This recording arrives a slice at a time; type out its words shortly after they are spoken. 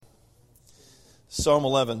Psalm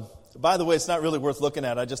 11. By the way, it's not really worth looking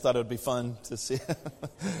at. I just thought it would be fun to see.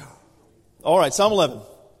 All right, Psalm 11.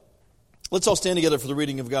 Let's all stand together for the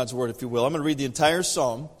reading of God's Word, if you will. I'm going to read the entire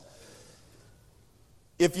Psalm.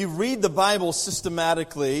 If you read the Bible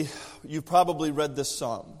systematically, you've probably read this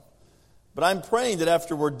Psalm. But I'm praying that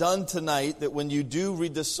after we're done tonight, that when you do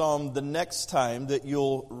read this Psalm the next time, that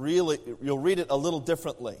you'll read it a little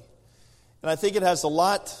differently. And I think it has a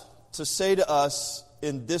lot to say to us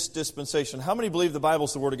in this dispensation. How many believe the Bible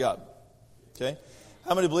is the Word of God? Okay.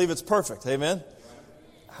 How many believe it's perfect? Amen.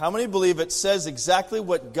 How many believe it says exactly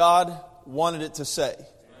what God wanted it to say?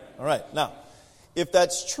 All right. Now, if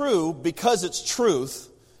that's true, because it's truth,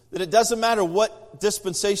 then it doesn't matter what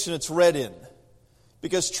dispensation it's read in,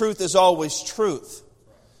 because truth is always truth.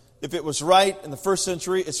 If it was right in the first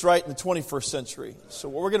century, it's right in the 21st century. So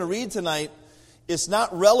what we're going to read tonight is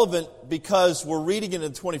not relevant because we're reading it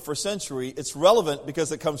in the 21st century. It's relevant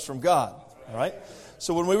because it comes from God. All right?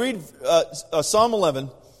 So when we read Psalm 11,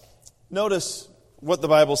 notice what the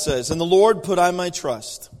Bible says. "In the Lord put I my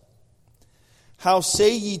trust. How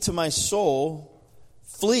say ye to my soul,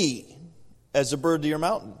 flee as a bird to your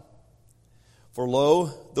mountain? For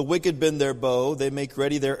lo, the wicked bend their bow, they make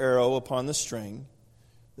ready their arrow upon the string,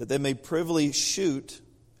 that they may privily shoot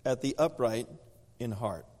at the upright in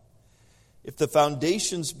heart. If the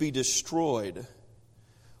foundations be destroyed,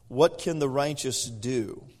 what can the righteous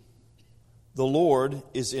do? The Lord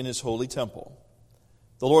is in his holy temple.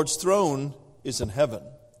 The Lord's throne is in heaven.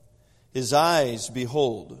 His eyes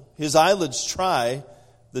behold, his eyelids try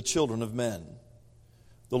the children of men.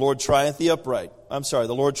 The Lord trieth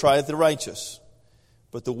the righteous,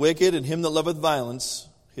 but the wicked and him that loveth violence,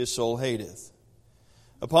 his soul hateth.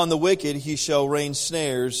 Upon the wicked he shall rain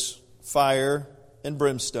snares, fire, and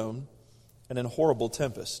brimstone, and an horrible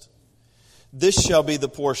tempest. This shall be the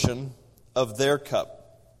portion of their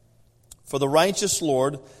cup. For the righteous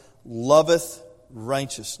Lord loveth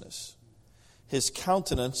righteousness. His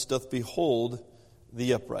countenance doth behold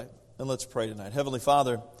the upright." And let's pray tonight. Heavenly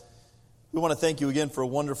Father, we want to thank you again for a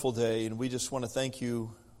wonderful day, and we just want to thank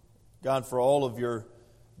you, God, for all of your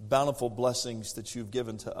bountiful blessings that you've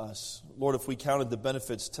given to us. Lord, if we counted the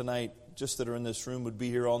benefits tonight, just that are in this room, would be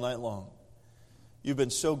here all night long. You've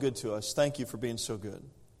been so good to us. Thank you for being so good.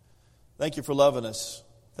 Thank you for loving us.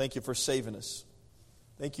 Thank you for saving us.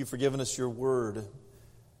 Thank you for giving us your word.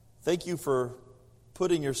 Thank you for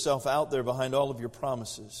putting yourself out there behind all of your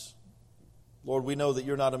promises. Lord, we know that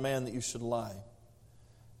you're not a man that you should lie,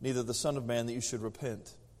 neither the Son of Man that you should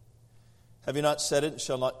repent. Have you not said it?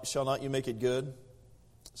 Shall not you make it good?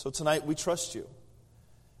 So tonight we trust you.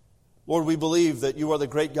 Lord, we believe that you are the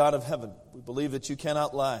great God of heaven. We believe that you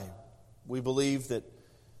cannot lie. We believe that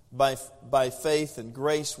by faith and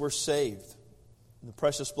grace we're saved in the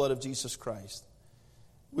precious blood of Jesus Christ.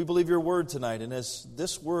 We believe your word tonight, and as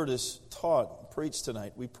this word is taught and preached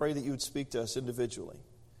tonight, we pray that you would speak to us individually.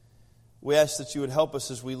 We ask that you would help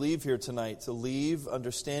us as we leave here tonight to leave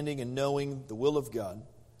understanding and knowing the will of God.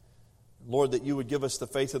 Lord, that you would give us the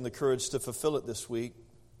faith and the courage to fulfill it this week,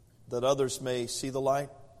 that others may see the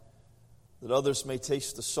light, that others may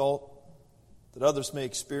taste the salt, that others may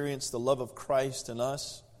experience the love of Christ in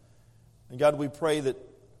us. And God, we pray that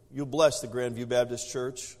you'll bless the Grandview Baptist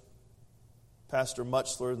Church, Pastor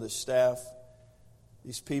Muchler and the staff,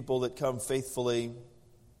 these people that come faithfully.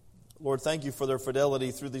 Lord, thank you for their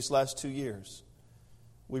fidelity through these last 2 years.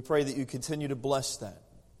 We pray that you continue to bless that.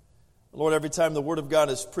 Lord, every time the Word of God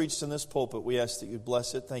is preached in this pulpit, we ask that you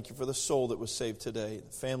bless it. Thank you for the soul that was saved today,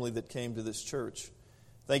 the family that came to this church.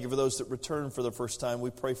 Thank you for those that returned for the first time.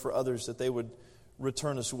 We pray for others that they would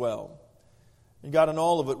return as well. And God, in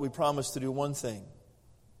all of it, we promise to do one thing: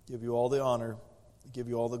 give you all the honor, give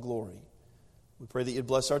you all the glory. We pray that you'd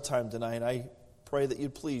bless our time tonight. I pray that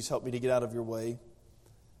you'd please help me to get out of your way.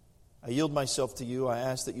 I yield myself to you. I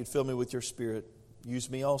ask that you'd fill me with your Spirit. Use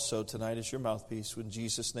me also tonight as your mouthpiece. In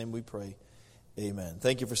Jesus' name we pray. Amen.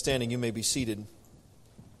 Thank you for standing. You may be seated.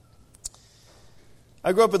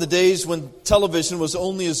 I grew up in the days when television was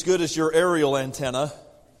only as good as your aerial antenna.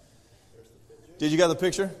 Did you got the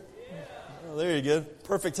picture? Oh, there you go.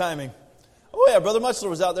 Perfect timing. Oh yeah, Brother Muchler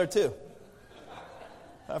was out there too.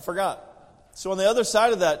 I forgot. So on the other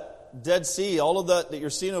side of that Dead Sea, all of that you're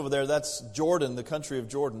seeing over there, that's Jordan, the country of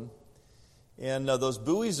Jordan. And those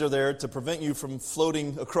buoys are there to prevent you from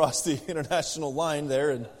floating across the international line there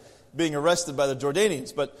and being arrested by the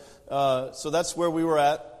Jordanians. But so that's where we were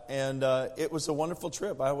at, and it was a wonderful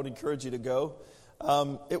trip. I would encourage you to go.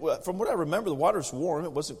 From what I remember, the water's warm.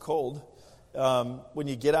 It wasn't cold. When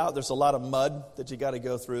you get out, there's a lot of mud that you got to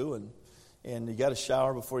go through, and you got to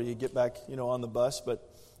shower before you get back, on the bus. But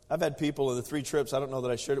I've had people in the 3 trips. I don't know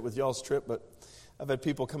that I shared it with y'all's trip, but I've had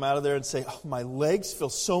people come out of there and say, oh, my legs feel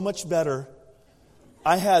so much better.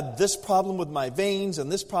 I had this problem with my veins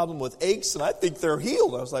and this problem with aches, and I think they're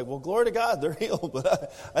healed. I was like, well, glory to God, they're healed.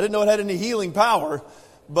 But I didn't know it had any healing power.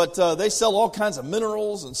 But they sell all kinds of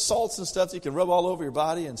minerals and salts and stuff that you can rub all over your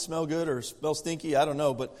body and smell good or smell stinky. I don't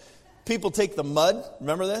know. But people take the mud.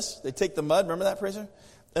 Remember this? They take the mud. Remember that, preacher?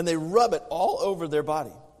 And they rub it all over their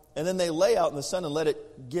body. And then they lay out in the sun and let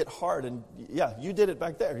it get hard. And yeah, you did it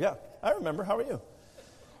back there. Yeah, I remember. How are you?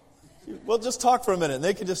 Well, just talk for a minute and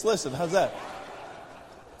they can just listen. How's that?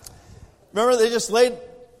 Remember, they just laid,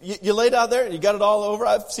 you laid out there and you got it all over.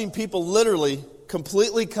 I've seen people literally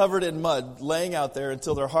completely covered in mud laying out there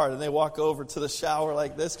until they're hard. And they walk over to the shower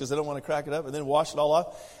like this because they don't want to crack it up and then wash it all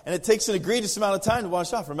off. And it takes an egregious amount of time to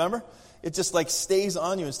wash off, remember? It just like stays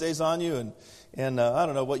on you and stays on you. And I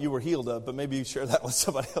don't know what you were healed of, but maybe you share that with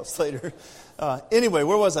somebody else later. Anyway,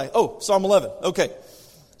 where was I? Oh, Psalm 11. Okay.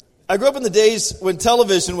 I grew up in the days when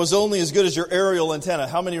television was only as good as your aerial antenna.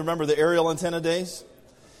 How many remember the aerial antenna days?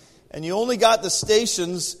 And you only got the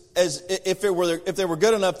stations as if they were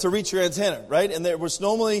good enough to reach your antenna, right? And there was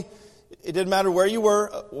normally, it didn't matter where you were,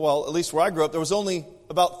 well, at least where I grew up, there was only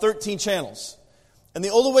about 13 channels. And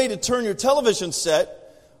the only way to turn your television set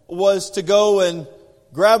was to go and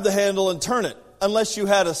grab the handle and turn it, unless you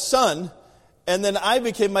had a son. And then I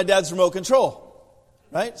became my dad's remote control.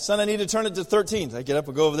 Right? Son, I need to turn it to 13. I get up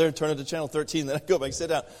and go over there and turn it to channel 13. Then I go back and sit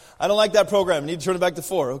down. I don't like that program. I need to turn it back to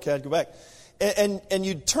 4. Okay, I'd go back. And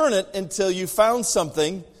you'd turn it until you found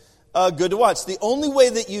something good to watch. The only way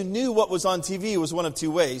that you knew what was on TV was one of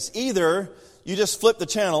two ways. Either you just flip the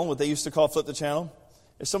channel, what they used to call flip the channel.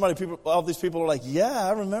 If all these people are like, yeah,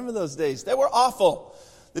 I remember those days. They were awful.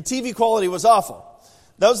 The TV quality was awful.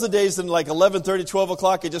 That was the days in like 11:30, 12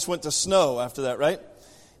 o'clock, it just went to snow after that, right?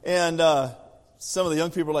 And some of the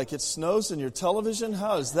young people are like, it snows in your television?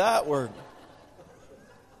 How does that work?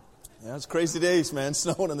 Yeah, it's crazy days, man,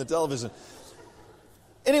 snowing on the television.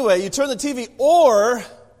 Anyway, you turn the TV, or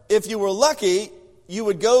if you were lucky, you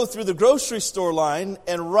would go through the grocery store line,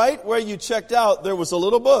 and right where you checked out, there was a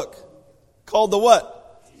little book called the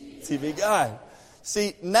what? TV Guide.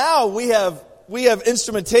 See, now we have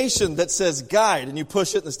instrumentation that says guide, and you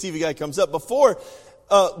push it, and this TV Guide comes up. Before,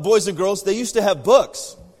 boys and girls, they used to have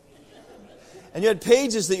books. And you had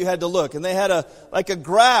pages that you had to look. And they had a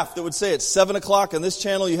graph that would say at 7 o'clock on this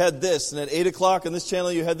channel you had this. And at 8 o'clock on this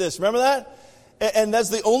channel you had this. Remember that? And that's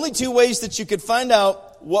the only two ways that you could find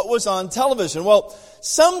out what was on television. Well,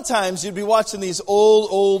 sometimes you'd be watching these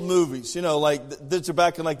old movies. You know, like, these are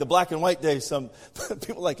back in like the black and white days. Some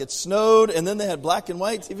people like it snowed and then they had black and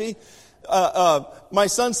white TV. My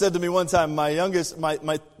son said to me one time,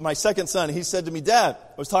 my second son, he said to me, Dad,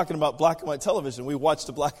 I was talking about black and white television. We watched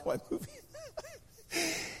a black and white movie.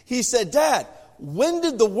 He said, Dad, when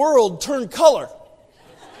did the world turn color?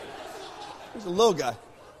 He's a little guy.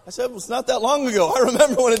 I said, well, it's not that long ago. I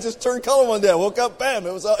remember when it just turned color one day. I woke up, bam,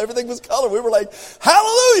 everything was color. We were like,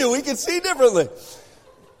 hallelujah, we could see differently.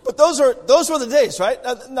 But those were the days, right?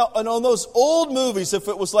 Now, and on those old movies, if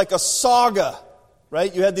it was like a saga,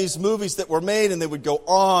 right? You had these movies that were made and they would go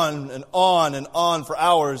on and on and on for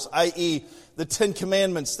hours, i.e. the Ten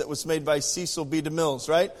Commandments that was made by Cecil B. DeMille,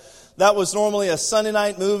 right? That was normally a Sunday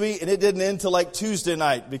night movie, and it didn't end till like Tuesday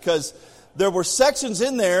night because there were sections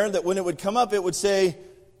in there that when it would come up, it would say,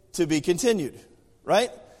 to be continued,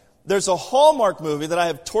 right? There's a Hallmark movie that I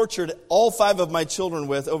have tortured all 5 of my children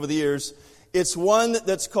with over the years. It's one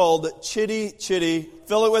that's called Chitty Chitty.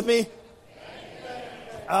 Fill it with me?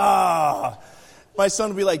 My son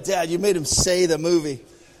would be like, Dad, you made him say the movie.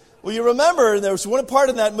 Well, you remember there was one part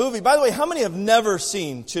in that movie. By the way, how many have never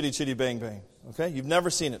seen Chitty Chitty Bang Bang? Okay, you've never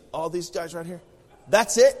seen it. All these guys right here.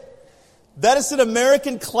 That's it. That is an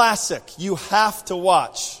American classic. You have to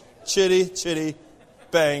watch Chitty Chitty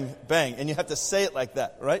Bang Bang. And you have to say it like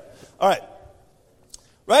that, right? All right.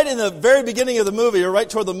 Right in the very beginning of the movie, or right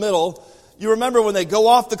toward the middle, you remember when they go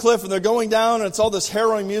off the cliff and they're going down and it's all this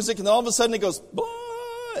harrowing music, and then all of a sudden it goes, blah,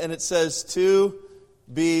 and it says to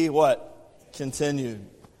be what? Continued.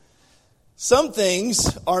 Some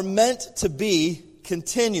things are meant to be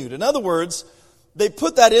continued. In other words, they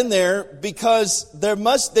put that in there because they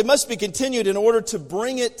must be continued in order to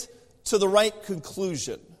bring it to the right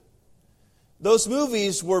conclusion. Those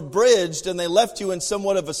movies were bridged and they left you in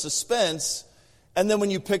somewhat of a suspense. And then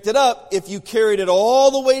when you picked it up, if you carried it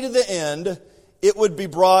all the way to the end, it would be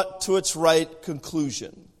brought to its right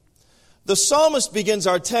conclusion. The psalmist begins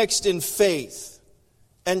our text in faith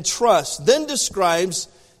and trust, then describes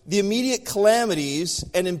the immediate calamities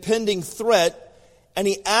and impending threat. And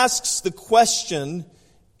he asks the question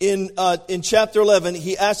in chapter 11.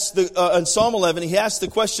 He asks in Psalm 11. He asks the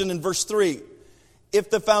question in verse 3. If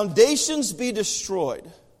the foundations be destroyed,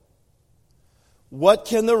 what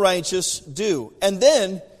can the righteous do? And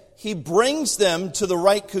then he brings them to the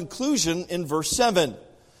right conclusion in verse 7.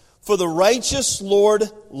 For the righteous Lord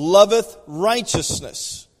loveth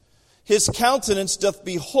righteousness. His countenance doth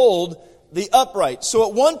behold the upright. So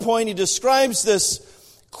at one point he describes this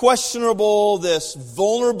questionable, this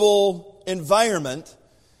vulnerable environment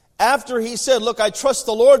after he said, look, I trust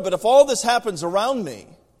the Lord, but if all this happens around me,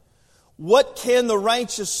 what can the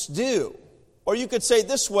righteous do? Or you could say it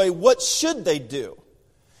this way, what should they do?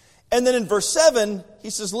 And then in verse 7,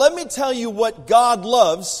 he says, let me tell you what God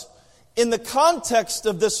loves in the context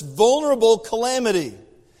of this vulnerable calamity.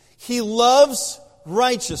 He loves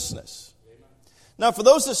righteousness. Now, for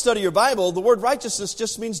those that study your Bible, the word righteousness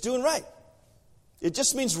just means doing right. It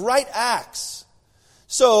just means right acts.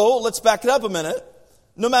 So, let's back it up a minute.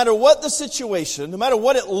 No matter what the situation, no matter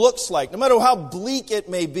what it looks like, no matter how bleak it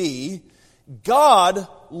may be, God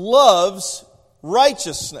loves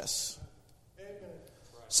righteousness.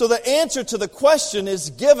 So the answer to the question is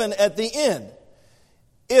given at the end.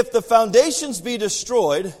 If the foundations be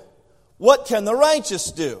destroyed, what can the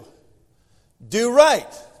righteous do? Do right.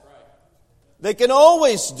 They can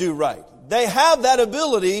always do right. They have that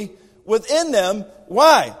ability within them.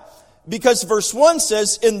 Why? Because verse 1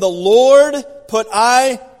 says, in the Lord put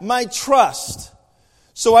I my trust.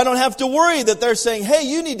 So I don't have to worry that they're saying, hey,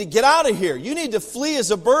 you need to get out of here. You need to flee as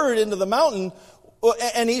a bird into the mountain.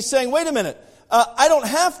 And he's saying, wait a minute. I don't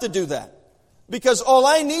have to do that. Because all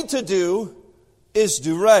I need to do is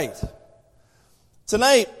do right.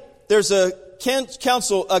 Tonight, there's a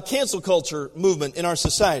cancel culture movement in our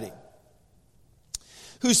society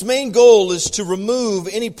whose main goal is to remove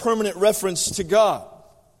any permanent reference to God,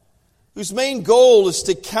 whose main goal is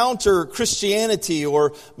to counter Christianity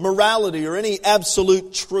or morality or any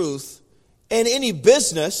absolute truth and any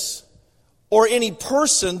business or any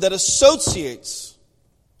person that associates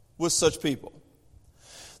with such people.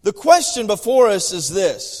 The question before us is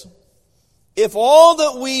this: if all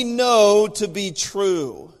that we know to be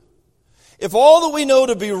true, if all that we know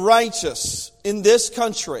to be righteous in this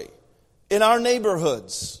country, in our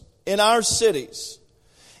neighborhoods, in our cities,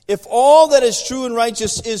 if all that is true and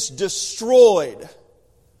righteous is destroyed,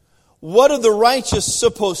 what are the righteous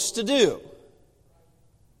supposed to do?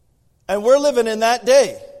 And we're living in that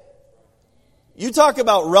day. You talk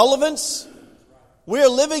about relevance. We are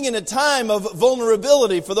living in a time of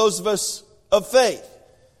vulnerability for those of us of faith.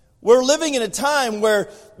 We're living in a time where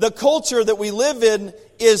the culture that we live in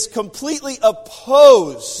is completely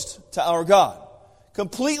opposed to our God.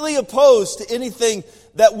 Completely opposed to anything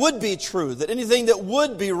that would be true, that anything that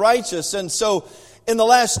would be righteous. And so in the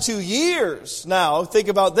last 2 years now, think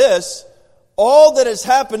about this, all that has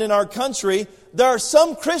happened in our country, there are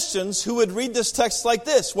some Christians who would read this text like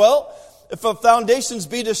this: well, if the foundations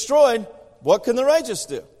be destroyed, what can the righteous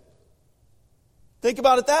do? Think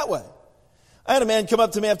about it that way. I had a man come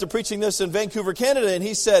up to me after preaching this in Vancouver, Canada, and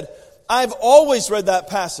he said, I've always read that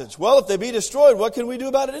passage. Well, if they be destroyed, what can we do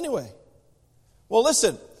about it anyway? Well,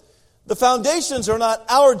 listen, the foundations are not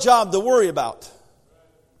our job to worry about.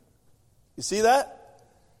 You see that?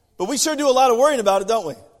 But we sure do a lot of worrying about it, don't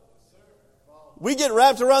we? We get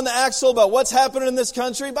wrapped around the axle about what's happening in this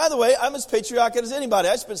country. By the way, I'm as patriotic as anybody.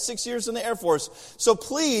 I spent 6 years in the Air Force. So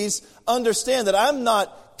please understand that I'm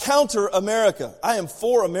not counter America. I am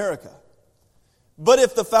for America. But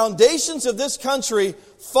if the foundations of this country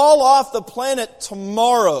fall off the planet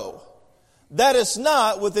tomorrow, that is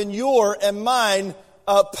not within your and mine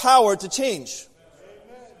power to change.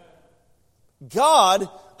 God,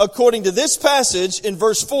 according to this passage in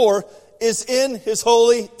verse 4, is in His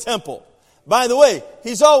holy temple. By the way,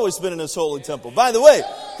 He's always been in His holy temple. By the way,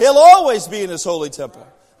 He'll always be in His holy temple.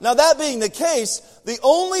 Now, that being the case, the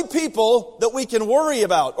only people that we can worry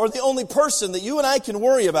about, or the only person that you and I can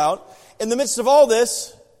worry about in the midst of all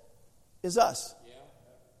this, is us.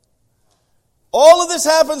 All of this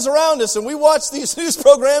happens around us, and we watch these news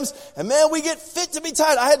programs, and man, we get fit to be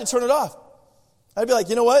tired. I had to turn it off. I'd be like,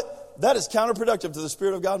 you know what? That is counterproductive to the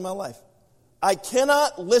Spirit of God in my life. I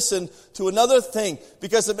cannot listen to another thing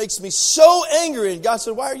because it makes me so angry. And God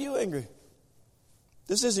said, why are you angry?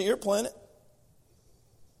 This isn't your planet.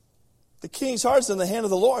 The king's heart's in the hand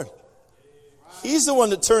of the Lord. He's the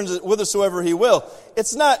one that turns it whithersoever He will.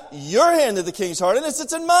 It's not your hand in the king's heart, and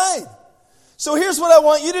it's in mine. So here's what I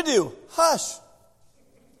want you to do. Hush.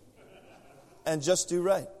 And just do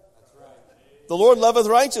right. The Lord loveth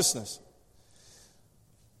righteousness.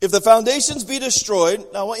 If the foundations be destroyed,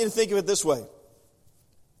 now I want you to think of it this way.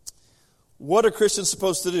 What are Christians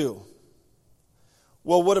supposed to do?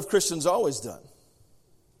 Well, what have Christians always done?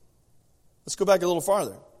 Let's go back a little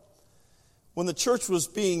farther. when the church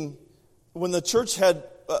had,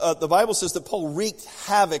 the Bible says that Paul wreaked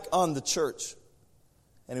havoc on the church.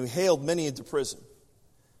 And he hailed many into prison.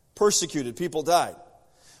 Persecuted, people died.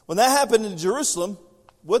 When that happened in Jerusalem,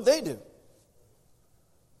 what'd they do?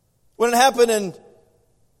 When it happened in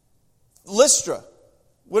Lystra,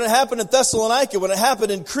 when it happened in Thessalonica, when it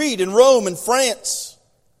happened in Crete, in Rome, in France,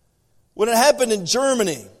 when it happened in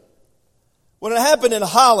Germany, when it happened in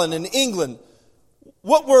Holland, in England,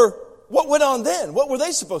 what went on then? What were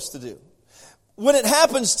they supposed to do? When it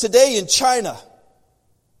happens today in China,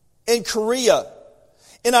 in Korea,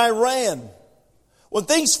 in Iran, when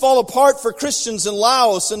things fall apart for Christians in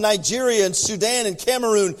Laos and Nigeria and Sudan and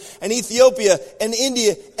Cameroon and Ethiopia and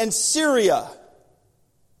India and Syria.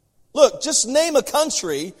 Look, just name a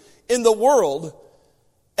country in the world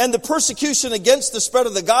and the persecution against the spread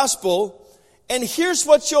of the gospel, and here's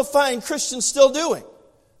what you'll find Christians still doing.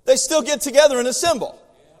 They still get together and assemble.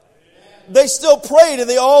 They still pray to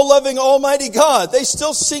the all-loving Almighty God. They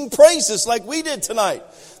still sing praises like we did tonight.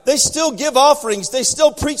 They still give offerings. They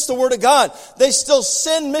still preach the Word of God. They still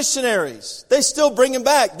send missionaries. They still bring them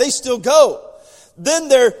back. They still go. Then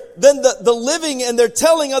the living, and they're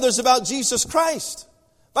telling others about Jesus Christ.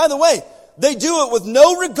 By the way, they do it with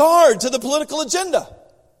no regard to the political agenda.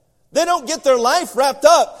 They don't get their life wrapped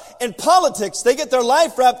up in politics. They get their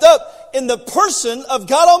life wrapped up in the person of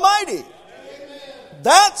God Almighty.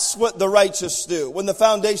 That's what the righteous do when the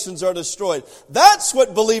foundations are destroyed. That's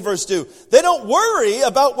what believers do. They don't worry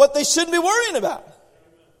about what they shouldn't be worrying about.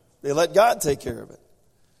 They let God take care of it.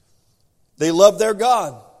 They love their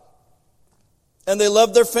God. And they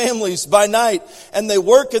love their families by night. And they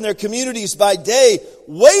work in their communities by day,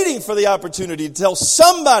 waiting for the opportunity to tell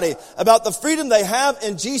somebody about the freedom they have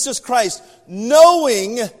in Jesus Christ,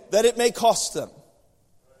 knowing that it may cost them.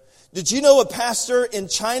 Did you know a pastor in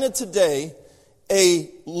China today,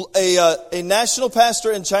 a national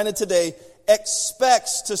pastor in China today,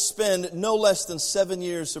 expects to spend no less than 7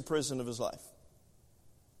 years in prison of his life?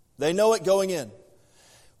 They know it going in.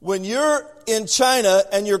 When you're in China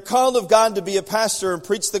and you're called of God to be a pastor and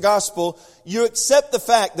preach the gospel, you accept the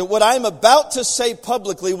fact that what I'm about to say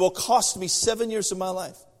publicly will cost me 7 years of my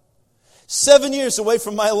life. 7 years away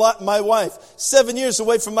from my wife. 7 years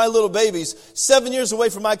away from my little babies. 7 years away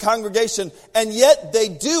from my congregation. And yet they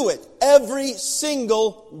do it every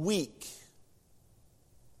single week.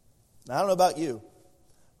 Now, I don't know about you,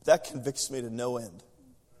 but that convicts me to no end.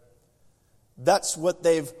 That's what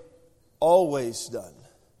they've always done.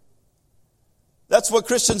 That's what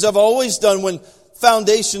Christians have always done when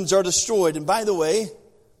foundations are destroyed. And by the way,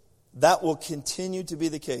 that will continue to be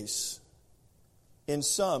the case in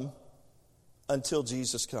some until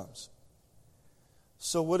Jesus comes.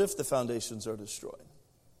 So what if the foundations are destroyed?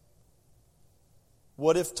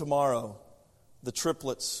 What if tomorrow the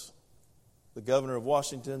triplets, the governor of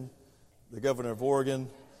Washington, the governor of Oregon,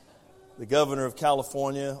 the governor of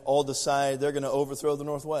California, all decide they're going to overthrow the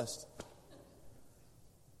Northwest?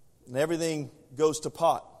 And everything goes to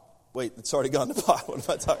pot. Wait, it's already gone to pot. What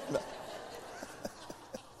am I talking about?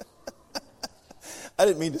 I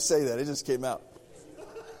didn't mean to say that. It just came out.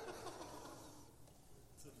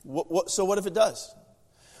 So what if it does?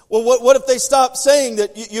 Well, what if they stop saying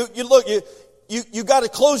that you got to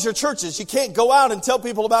close your churches. You can't go out and tell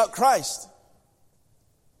people about Christ.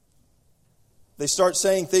 They start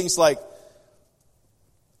saying things like,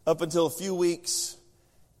 up until a few weeks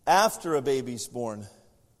after a baby's born,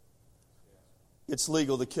 it's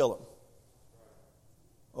legal to kill him.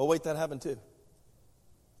 Oh, wait, that happened too.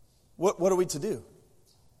 What are we to do?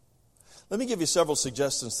 Let me give you several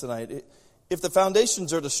suggestions tonight. If the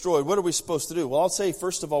foundations are destroyed, what are we supposed to do? Well, I'll say,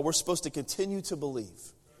 first of all, we're supposed to continue to believe.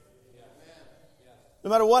 No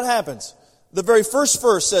matter what happens. The very first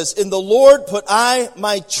verse says, in the Lord put I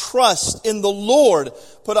my trust. In the Lord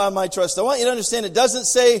put I my trust. I want you to understand, it doesn't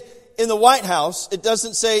say in the White House. It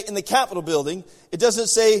doesn't say in the Capitol building. It doesn't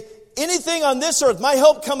say anything on this earth. My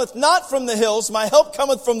help cometh not from the hills. My help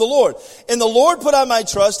cometh from the Lord. In the Lord put I my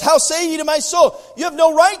trust. How say ye to my soul? You have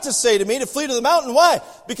no right to say to me to flee to the mountain. Why?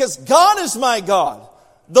 Because God is my God,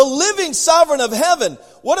 the living sovereign of heaven.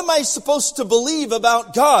 What am I supposed to believe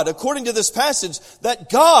about God? According to this passage, that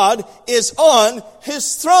God is on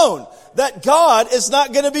His throne. That God is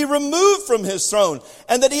not going to be removed from His throne.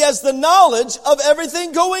 And that He has the knowledge of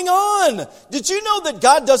everything going on. Did you know that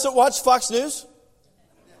God doesn't watch Fox News?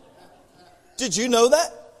 Did you know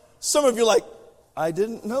that? Some of you are like, I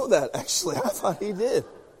didn't know that, actually. I thought He did.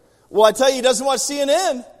 Well, I tell you, He doesn't watch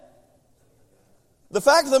CNN. The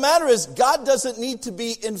fact of the matter is, God doesn't need to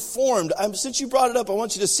be informed. Since you brought it up, I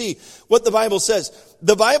want you to see what the Bible says.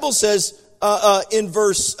 The Bible says in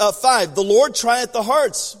verse 5, the Lord trieth the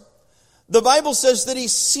hearts. The Bible says that he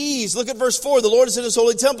sees. Look at verse 4. The Lord is in his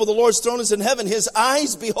holy temple. The Lord's throne is in heaven. His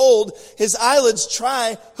eyes behold. His eyelids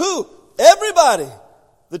try. Who? Everybody.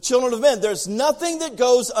 The children of men. There's nothing that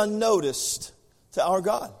goes unnoticed to our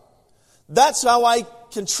God. That's how I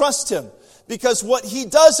can trust him. Because what he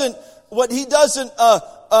doesn't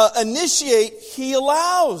initiate, he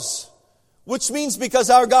allows. Which means because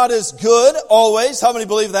our God is good always. How many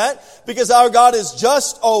believe that? Because our God is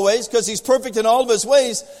just always, because he's perfect in all of his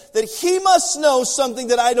ways, that he must know something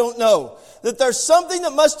that I don't know. That there's something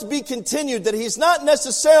that must be continued, that he's not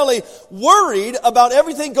necessarily worried about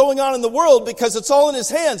everything going on in the world because it's all in his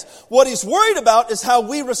hands. What he's worried about is how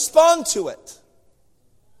we respond to it.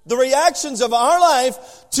 The reactions of our life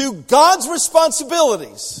to God's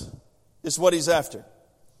responsibilities is what he's after.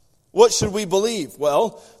 What should we believe?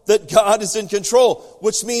 Well, that God is in control,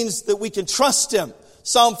 which means that we can trust him.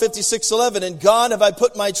 Psalm 56:11, in God have I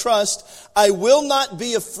put my trust. I will not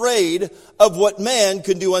be afraid of what man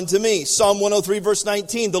can do unto me. Psalm 103 verse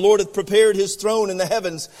 19, the Lord hath prepared his throne in the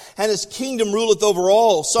heavens, and his kingdom ruleth over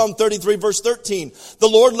all. Psalm 33 verse 13, the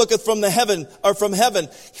Lord looketh from heaven,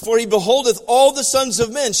 for he beholdeth all the sons of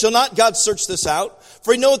men. Shall not God search this out?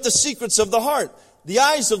 For he knoweth the secrets of the heart. The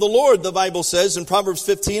eyes of the Lord, the Bible says in Proverbs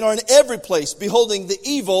 15, are in every place, beholding the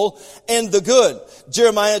evil and the good.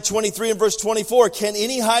 Jeremiah 23 and verse 24, can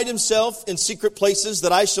any hide himself in secret places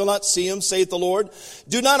that I shall not see him, saith the Lord?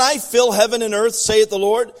 Do not I fill heaven and earth, saith the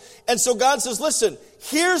Lord? And so God says, listen,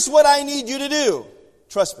 here's what I need you to do.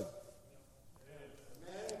 Trust me.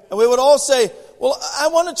 And we would all say, well, I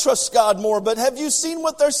want to trust God more, but have you seen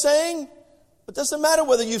what they're saying? It doesn't matter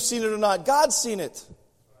whether you've seen it or not. God's seen it.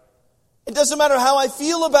 It doesn't matter how I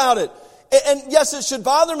feel about it. And yes, it should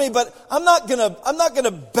bother me, but I'm not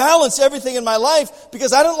gonna balance everything in my life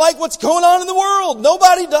because I don't like what's going on in the world.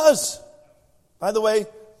 Nobody does. By the way,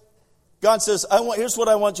 God says, here's what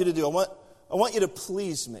I want you to do. I want you to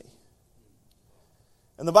please me.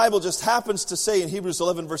 And the Bible just happens to say in Hebrews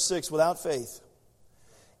 11 verse 6, without faith,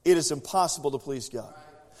 it is impossible to please God.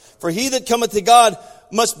 For he that cometh to God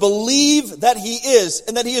must believe that he is,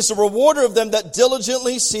 and that he is a rewarder of them that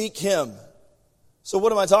diligently seek him. So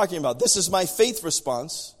what am I talking about? This is my faith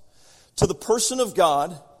response to the person of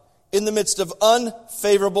God in the midst of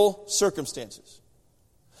unfavorable circumstances.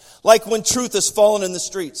 Like when truth has fallen in the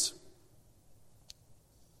streets.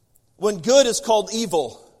 When good is called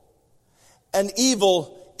evil, and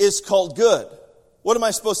evil is called good. What am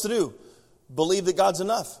I supposed to do? Believe that God's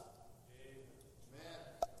enough.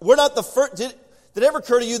 We're not the first. Did it ever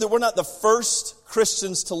occur to you that we're not the first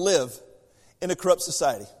Christians to live in a corrupt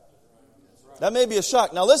society? That may be a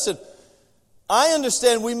shock. Now listen, I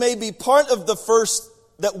understand we may be part of the first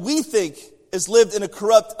that we think has lived in a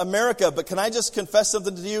corrupt America, but can I just confess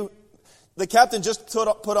something to you? The captain just put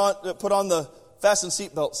on the fasten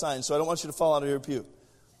seatbelt sign, so I don't want you to fall out of your pew.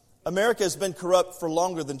 America has been corrupt for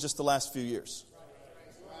longer than just the last few years.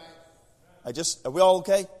 Are we all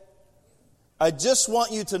okay? I just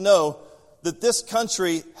want you to know that this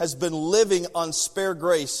country has been living on spare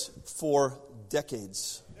grace for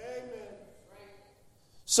decades. Amen.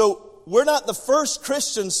 So we're not the first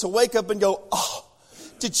Christians to wake up and go, oh,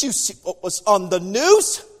 did you see what was on the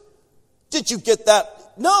news? Did you get that?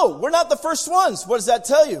 No, we're not the first ones. What does that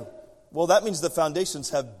tell you? Well, that means the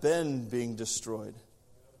foundations have been being destroyed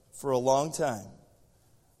for a long time.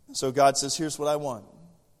 So God says, here's what I want.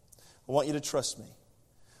 I want you to trust me.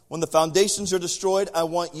 When the foundations are destroyed, I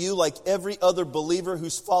want you, like every other believer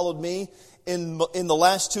who's followed me in the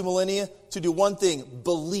last 2 millennia, to do one thing: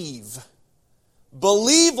 believe.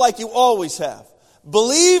 Believe like you always have.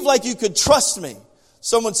 Believe like you could trust me.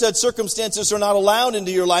 Someone said circumstances are not allowed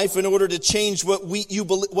into your life in order to change what you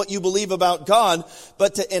believe about God,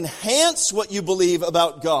 but to enhance what you believe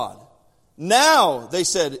about God. Now, they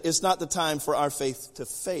said, is not the time for our faith to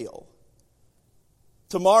fail.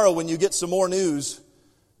 Tomorrow, when you get some more news,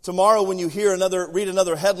 tomorrow when you read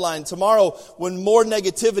another headline, tomorrow when more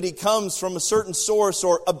negativity comes from a certain source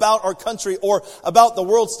or about our country or about the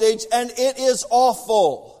world stage, and it is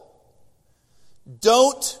awful.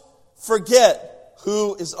 Don't forget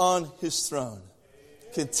who is on his throne.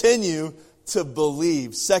 Continue to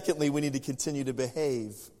believe. Secondly, we need to continue to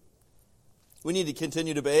behave. We need to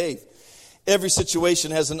continue to behave. Every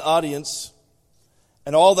situation has an audience,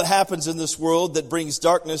 and all that happens in this world that brings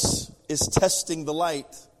darkness is testing the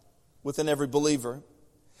light within every believer.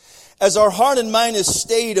 As our heart and mind is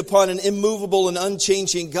stayed upon an immovable and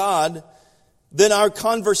unchanging God, then our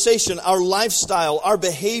conversation, our lifestyle, our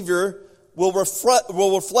behavior will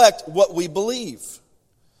reflect what we believe.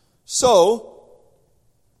 So,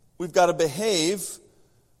 we've got to behave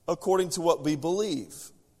according to what we believe.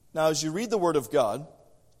 Now, as you read the Word of God,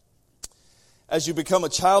 as you become a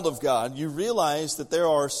child of God, you realize that there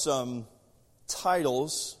are some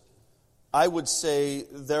titles. I would say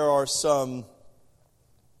there are some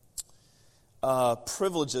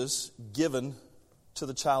privileges given to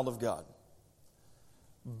the child of God.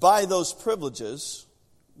 By those privileges,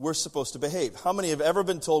 we're supposed to behave. How many have ever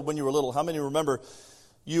been told when you were little? How many remember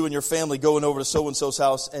you and your family going over to so-and-so's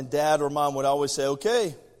house and dad or mom would always say,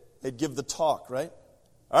 okay, they'd give the talk, right?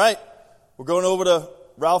 All right, we're going over to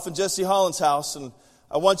Ralph and Jesse Holland's house and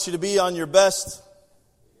I want you to be on your best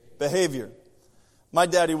behavior. My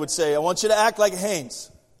daddy would say, I want you to act like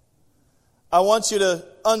Haynes. I want you to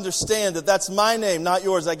understand that that's my name, not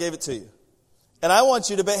yours. I gave it to you. And I want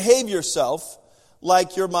you to behave yourself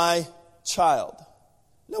like you're my child.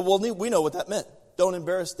 No, well, we know what that meant. Don't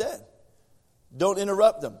embarrass dad. Don't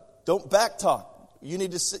interrupt them. Don't backtalk. You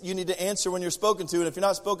need to answer when you're spoken to, and if you're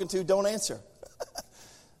not spoken to, don't answer.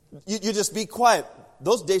 you just be quiet.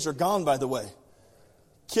 Those days are gone, by the way.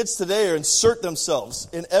 Kids today insert themselves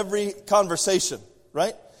in every conversation,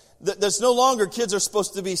 right? There's no longer kids are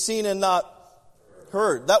supposed to be seen and not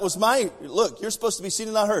heard. That was look, you're supposed to be seen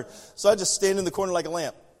and not heard. So I just stand in the corner like a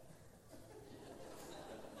lamp.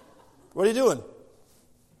 What are you doing?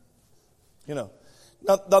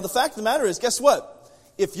 Now the fact of the matter is, guess what?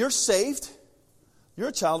 If you're saved, you're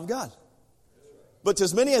a child of God. But to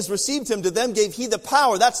as many as received him, to them gave he the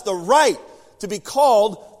power. That's the right to be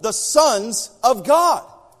called the sons of God.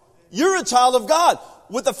 You're a child of God.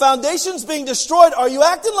 With the foundations being destroyed, are you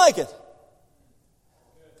acting like it?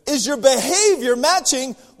 Is your behavior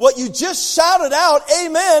matching what you just shouted out,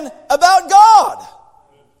 amen, about God?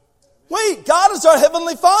 Wait, God is our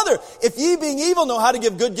heavenly Father. If ye being evil know how to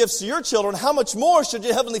give good gifts to your children, how much more should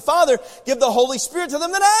your heavenly Father give the Holy Spirit to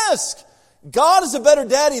them that ask? God is a better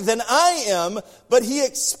daddy than I am, but he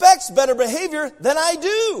expects better behavior than I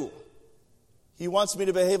do. He wants me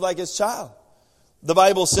to behave like his child. The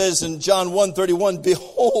Bible says in John 1:31,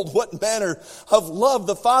 behold, what manner of love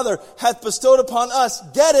the Father hath bestowed upon us.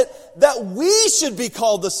 Get it? That we should be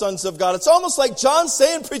called the sons of God. It's almost like John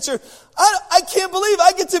saying, preacher, I can't believe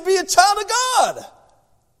I get to be a child of God.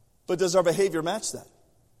 But does our behavior match that?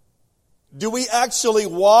 Do we actually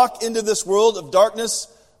walk into this world of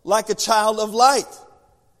darkness like a child of light?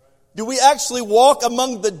 Do we actually walk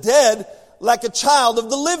among the dead like a child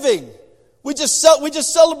of the living? We just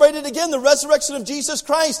celebrated again the resurrection of Jesus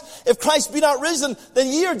Christ. If Christ be not risen, then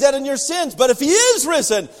ye are dead in your sins. But if he is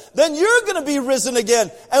risen, then you're going to be risen again.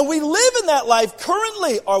 And we live in that life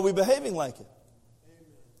currently. Are we behaving like it?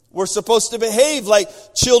 We're supposed to behave like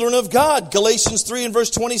children of God. Galatians 3 and verse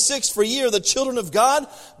 26, for ye are the children of God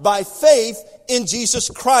by faith in Jesus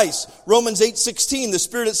Christ. Romans 8:16, the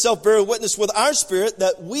Spirit itself beareth witness with our spirit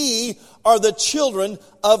that we are the children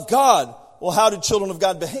of God. Well, how do children of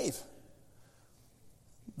God behave?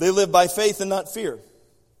 They live by faith and not fear.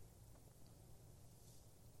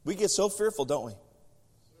 We get so fearful, don't we?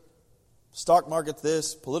 Stock market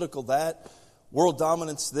this, political that, world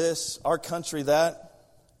dominance this, our country that.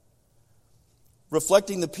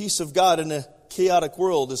 Reflecting the peace of God in a chaotic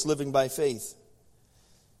world is living by faith.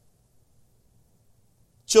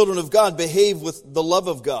 Children of God behave with the love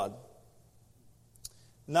of God,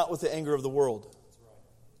 not with the anger of the world.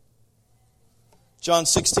 John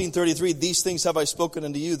 16:33, these things have I spoken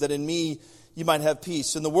unto you, that in me you might have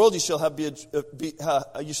peace. In the world you shall have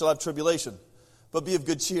tribulation, but be of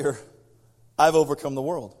good cheer. I've overcome the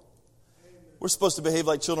world. We're supposed to behave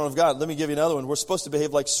like children of God. Let me give you another one. We're supposed to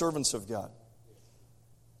behave like servants of God.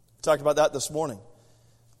 We talked about that this morning.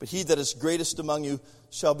 But he that is greatest among you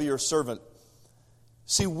shall be your servant.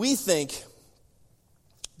 See, we think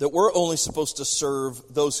that we're only supposed to serve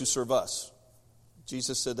those who serve us.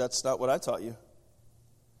 Jesus said, that's not what I taught you.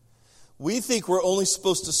 We think we're only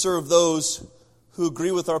supposed to serve those who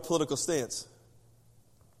agree with our political stance.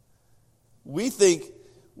 We think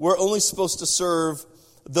we're only supposed to serve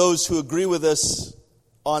those who agree with us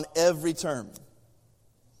on every term.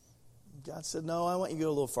 God said, no, I want you to go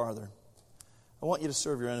a little farther. I want you to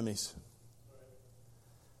serve your enemies.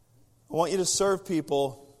 I want you to serve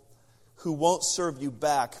people who won't serve you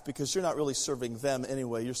back because you're not really serving them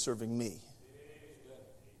anyway. You're serving me.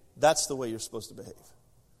 That's the way you're supposed to behave.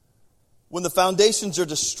 When the foundations are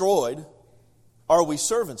destroyed, are we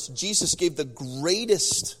servants? Jesus gave the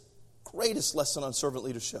greatest lesson on servant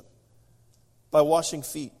leadership by washing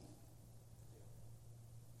feet.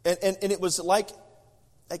 And it was like,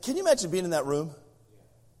 can you imagine being in that room?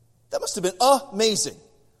 That must have been amazing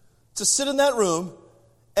to sit in that room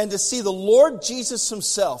and to see the Lord Jesus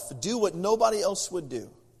himself do what nobody else would do.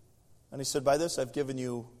 And he said, by this I've given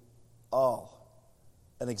you all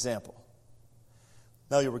an example.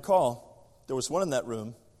 Now you recall, there was one in that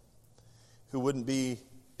room who wouldn't be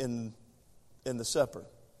in the supper.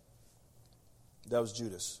 That was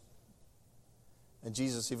Judas. And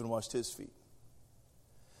Jesus even washed his feet.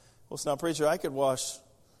 Well, so now, preacher, I could wash,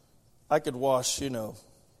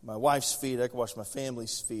 my wife's feet. I could wash my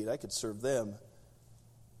family's feet. I could serve them.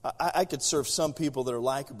 I could serve some people that are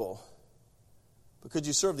likable. But could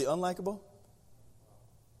you serve the unlikable?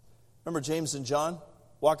 Remember James and John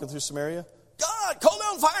walking through Samaria? God, call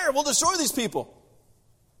down fire. We'll destroy these people.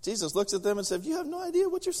 Jesus looks at them and said, you have no idea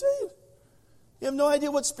what you're saying. You have no idea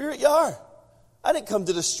what spirit you are. I didn't come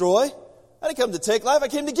to destroy. I didn't come to take life. I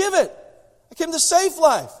came to give it. I came to save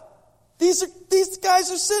life. These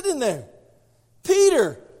guys are sitting there.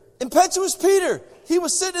 Peter, impetuous Peter, he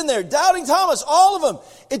was sitting there. Doubting Thomas, all of them.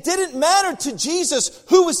 It didn't matter to Jesus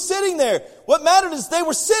who was sitting there. What mattered is they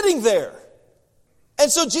were sitting there.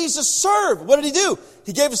 And so Jesus served. What did he do?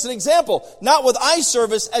 He gave us an example. Not with eye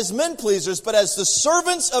service as men pleasers, but as the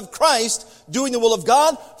servants of Christ doing the will of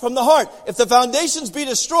God from the heart. If the foundations be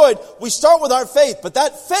destroyed, we start with our faith. But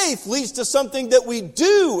that faith leads to something that we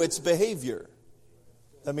do. It's behavior.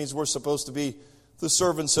 That means we're supposed to be the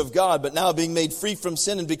servants of God. But now being made free from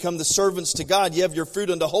sin and become the servants to God, you have your fruit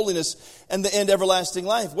unto holiness and the end everlasting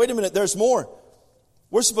life. Wait a minute, there's more.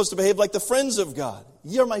 We're supposed to behave like the friends of God.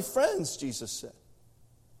 Ye are my friends, Jesus said.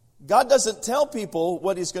 God doesn't tell people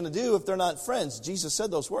what he's going to do if they're not friends. Jesus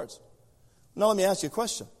said those words. Now let me ask you a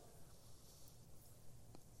question.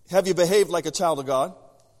 Have you behaved like a child of God?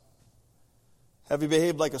 Have you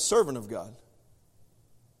behaved like a servant of God?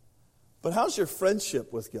 But how's your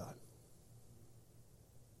friendship with God?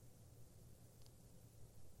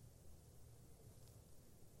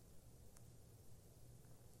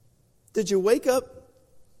 Did you wake up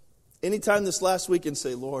anytime this last week and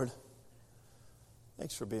say, Lord,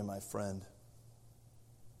 thanks for being my friend.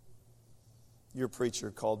 Your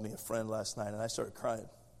preacher called me a friend last night, and I started crying.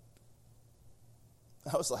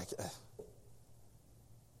 I was like,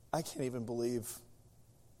 I can't even believe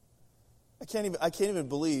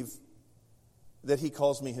that he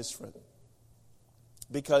calls me his friend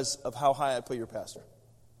because of how high I put your pastor.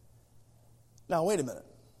 Now, wait a minute.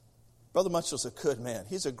 Brother Munchel's a good man.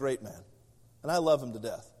 He's a great man, and I love him to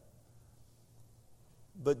death.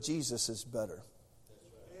 But Jesus is better.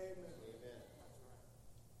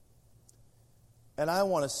 And I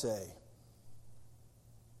want to say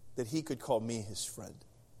that he could call me his friend.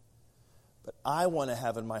 But I want to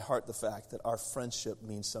have in my heart the fact that our friendship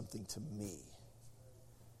means something to me.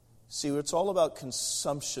 See, it's all about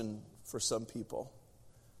consumption for some people.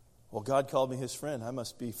 Well, God called me his friend. I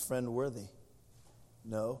must be friend worthy.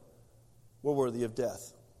 No, we're worthy of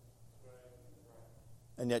death.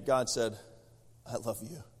 And yet God said, I love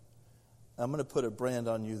you. I'm going to put a brand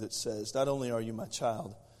on you that says, not only are you my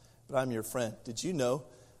child, but I'm your friend. Did you know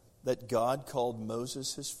that God called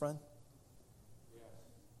Moses his friend?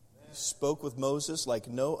 He spoke with Moses like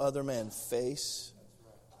no other man, face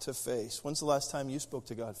to face. When's the last time you spoke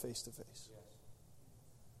to God face to face?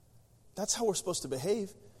 That's how we're supposed to behave.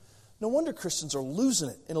 No wonder Christians are losing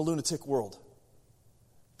it in a lunatic world.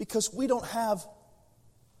 Because we don't have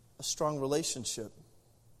a strong relationship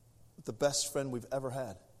with the best friend we've ever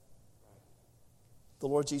had. The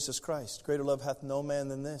Lord Jesus Christ. Greater love hath no man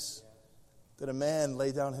than this, that a man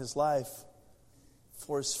lay down his life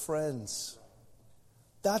for his friends.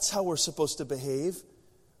 That's how we're supposed to behave.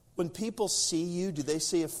 When people see you, do they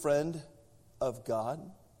see a friend of God?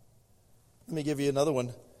 Let me give you another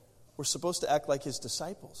one. We're supposed to act like his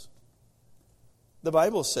disciples. The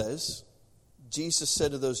Bible says, Jesus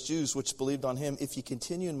said to those Jews which believed on him, if you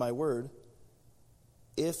continue in my word,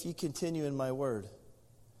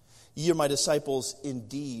 ye are my disciples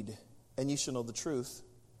indeed, and ye shall know the truth,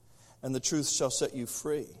 and the truth shall set you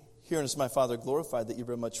free. Herein is my Father glorified, that ye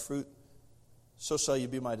bear much fruit, so shall you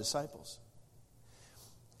be my disciples.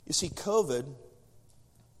 You see, COVID,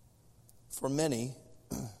 for many,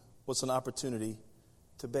 was an opportunity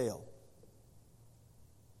to bail.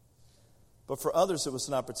 But for others, it was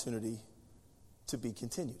an opportunity to be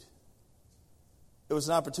continued. It was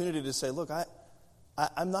an opportunity to say, look,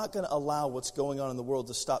 I'm not going to allow what's going on in the world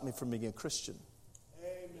to stop me from being a Christian.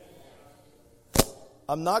 Amen.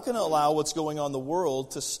 I'm not going to allow what's going on in the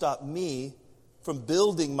world to stop me from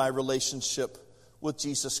building my relationship with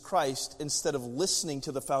Jesus Christ instead of listening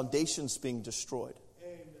to the foundations being destroyed.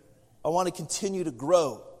 Amen. I want to continue to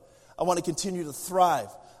grow. I want to continue to thrive.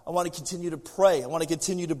 I want to continue to pray. I want to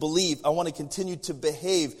continue to believe. I want to continue to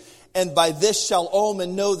behave. And by this shall all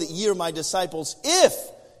men know that ye are my disciples, if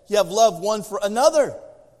you have love one for another.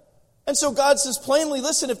 And so God says plainly,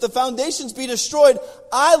 listen, if the foundations be destroyed,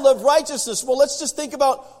 I love righteousness. Well, let's just think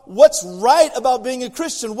about what's right about being a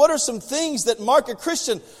Christian. What are some things that mark a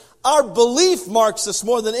Christian? Our belief marks us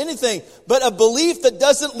more than anything. But a belief that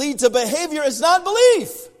doesn't lead to behavior is not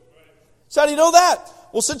belief. So how do you know that?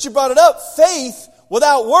 Well, since you brought it up, faith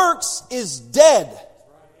without works is dead.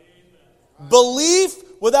 Belief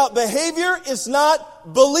without behavior is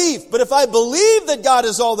not belief. But if I believe that God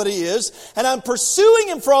is all that He is, and I'm pursuing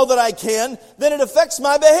Him for all that I can, then it affects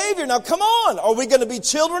my behavior. Now come on, are we going to be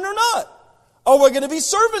children or not? Are we going to be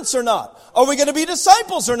servants or not? Are we going to be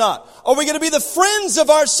disciples or not? Are we going to be the friends of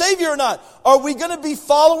our Savior or not? Are we going to be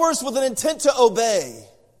followers with an intent to obey?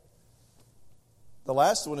 The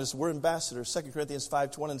last one is we're ambassadors. 2 Corinthians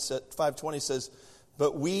 5:20 says,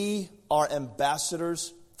 but we are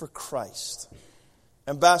ambassadors for Christ.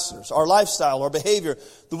 Ambassadors. Our lifestyle, our behavior,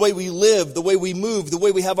 the way we live, the way we move, the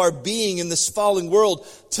way we have our being in this fallen world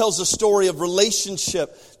tells a story of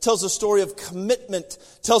relationship, tells a story of commitment,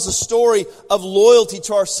 tells a story of loyalty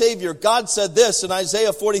to our Savior. God said this in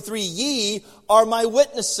Isaiah 43, ye are my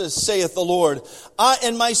witnesses, saith the Lord. I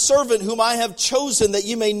and my servant whom I have chosen, that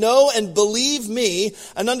ye may know and believe me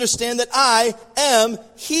and understand that I am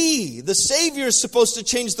He. The Savior is supposed to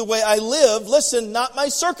change the way I live. Listen, not my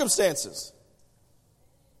circumstances.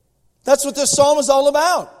 That's what this psalm is all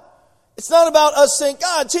about. It's not about us saying,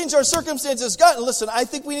 God, change our circumstances. God, listen, I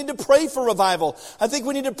think we need to pray for revival. I think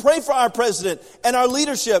we need to pray for our president and our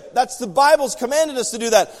leadership. That's the Bible's commanded us to do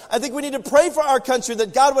that. I think we need to pray for our country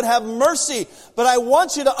that God would have mercy. But I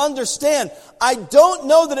want you to understand, I don't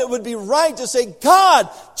know that it would be right to say, God,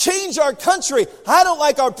 change our country. I don't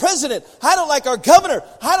like our president. I don't like our governor.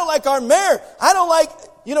 I don't like our mayor. I don't like,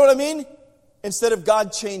 you know what I mean? Instead of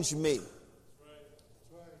God, change me.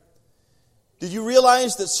 Did you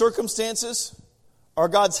realize that circumstances are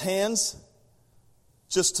God's hands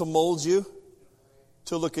just to mold you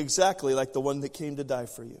to look exactly like the one that came to die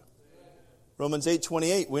for you? Romans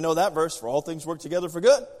 8:28, we know that verse. For all things work together for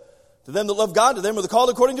good. To them that love God, to them who are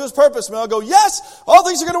called according to His purpose. And I'll go, yes, all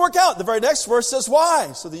things are going to work out. The very next verse says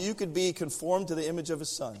why? So that you could be conformed to the image of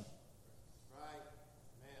His Son.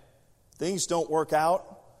 Things don't work out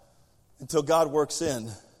until God works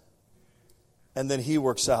in. And then He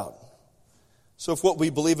works out. So if what we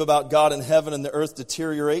believe about God in heaven and the earth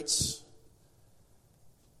deteriorates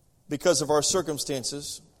because of our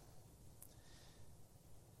circumstances,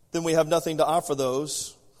 then we have nothing to offer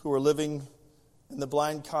those who are living in the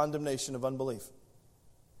blind condemnation of unbelief.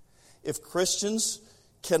 If Christians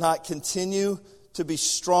cannot continue to be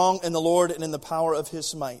strong in the Lord and in the power of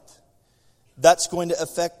His might, that's going to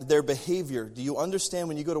affect their behavior. Do you understand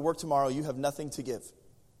when you go to work tomorrow, you have nothing to give?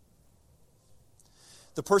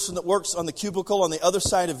 The person that works on the cubicle on the other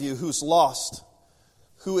side of you who's lost,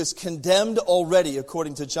 who is condemned already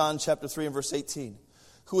according to John chapter 3 and verse 18,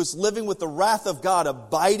 who is living with the wrath of God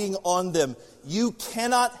abiding on them, you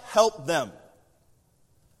cannot help them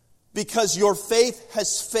because your faith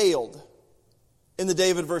has failed in the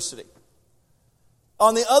day of adversity.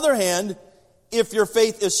 On the other hand, if your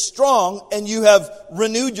faith is strong and you have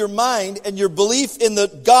renewed your mind and your belief in the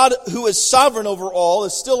God who is sovereign over all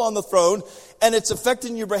is still on the throne, and it's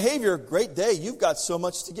affecting your behavior, great day. You've got so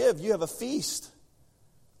much to give. You have a feast.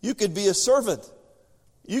 You could be a servant.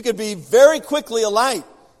 You could be very quickly a light.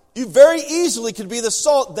 You very easily could be the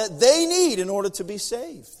salt that they need in order to be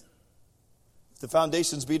saved. If the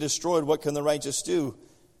foundations be destroyed, what can the righteous do?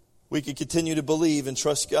 We can continue to believe and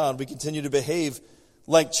trust God. We continue to behave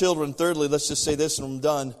like children. Thirdly, let's just say this and I'm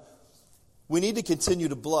done. We need to continue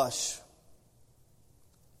to blush.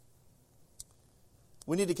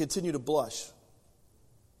 We need to continue to blush.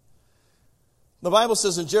 The Bible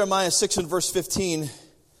says in Jeremiah 6 and verse 15,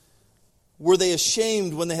 were they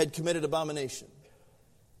ashamed when they had committed abomination?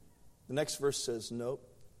 The next verse says, nope.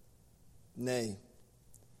 Nay,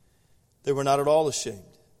 they were not at all ashamed.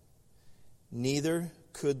 Neither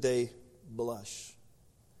could they blush.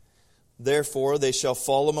 Therefore they shall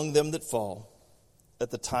fall among them that fall. At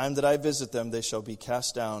the time that I visit them, they shall be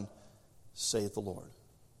cast down, saith the Lord.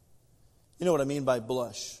 You know what I mean by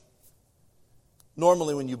blush?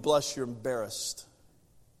 Normally when you blush, you're embarrassed.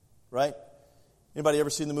 Right? Anybody ever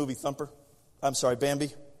seen the movie Bambi?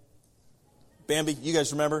 Bambi, you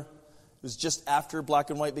guys remember? It was just after black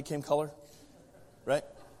and white became color. Right?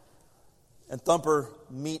 And Thumper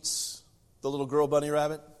meets the little girl bunny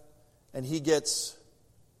rabbit. And he gets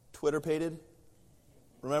Twitter-pated.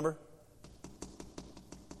 Remember?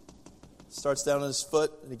 Starts down on his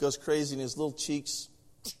foot and he goes crazy and his little cheeks,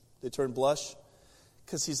 they turn blush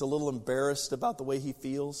because he's a little embarrassed about the way he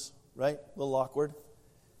feels, right? A little awkward.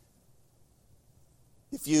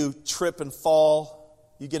 If you trip and fall,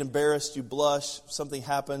 you get embarrassed, you blush, something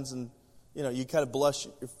happens and, you kind of blush.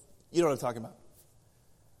 You know what I'm talking about.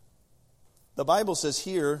 The Bible says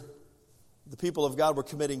here, The people of God were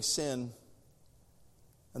committing sin,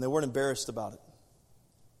 and they weren't embarrassed about it.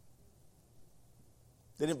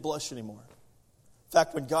 They didn't blush anymore. In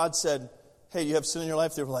fact, when God said, hey, you have sin in your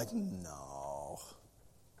life? They were like, no,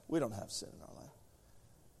 we don't have sin in our life.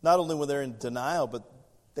 Not only were they in denial, but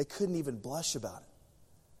they couldn't even blush about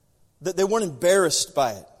it. They weren't embarrassed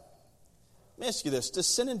by it. Let me ask you this. Does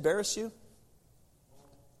sin embarrass you?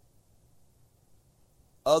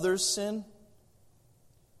 Others' sin?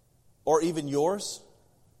 Or even yours?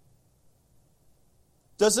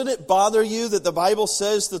 Doesn't it bother you that the Bible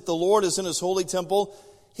says that the Lord is in His holy temple?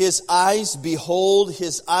 His eyes behold,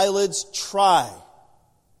 His eyelids try.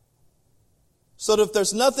 So that if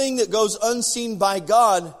there's nothing that goes unseen by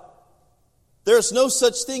God, there's no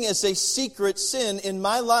such thing as a secret sin in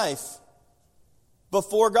my life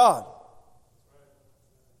before God.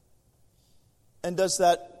 And does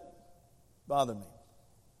that bother me?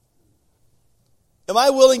 Am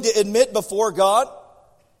I willing to admit before God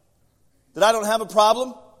that I don't have a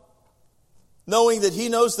problem, knowing that He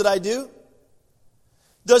knows that I do?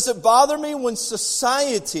 Does it bother me when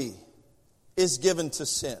society is given to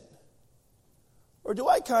sin? Or do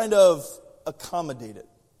I kind of accommodate it?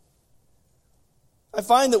 I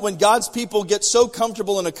find that when God's people get so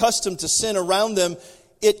comfortable and accustomed to sin around them,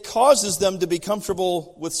 it causes them to be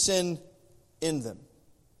comfortable with sin in them.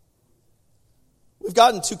 We've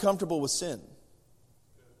gotten too comfortable with sin.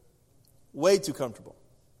 Way too comfortable.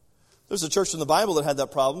 There's a church in the Bible that had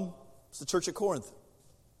that problem. It's the church at Corinth.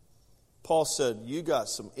 Paul said, you got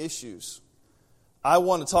some issues. I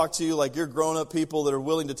want to talk to you like you're grown-up people that are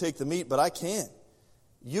willing to take the meat, but I can't.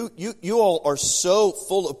 You all are so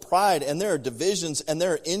full of pride, and there are divisions, and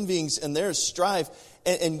there are envyings, and there is strife,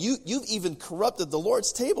 and you've even corrupted the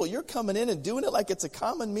Lord's table. You're coming in and doing it like it's a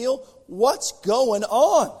common meal. What's going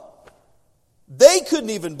on? They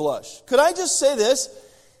couldn't even blush. Could I just say this?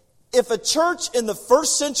 If a church in the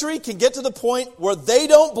first century can get to the point where they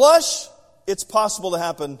don't blush, it's possible to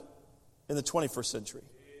happen in the 21st century.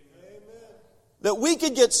 Amen. That we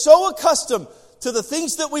could get so accustomed to the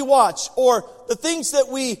things that we watch, or the things that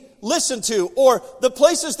we listen to, or the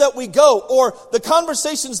places that we go, or the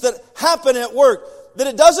conversations that happen at work, that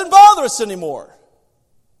it doesn't bother us anymore.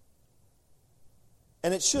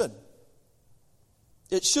 And it should.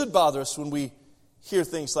 It should bother us when we hear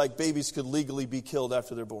things like babies could legally be killed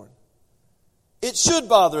after they're born. It should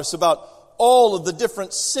bother us about all of the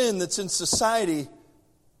different sin that's in society,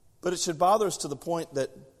 but it should bother us to the point that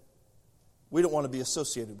we don't want to be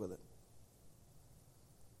associated with it.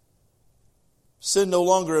 Sin no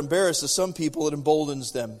longer embarrasses some people, it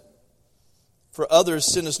emboldens them. For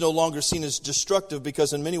others, sin is no longer seen as destructive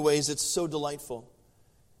because in many ways it's so delightful.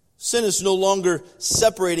 Sin is no longer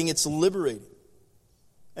separating, it's liberating.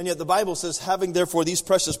 And yet the Bible says, having therefore these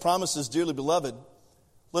precious promises, dearly beloved,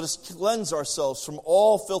 let us cleanse ourselves from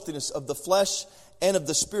all filthiness of the flesh and of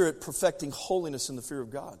the spirit, perfecting holiness in the fear of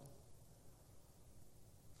God.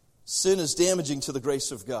 Sin is damaging to the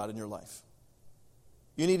grace of God in your life.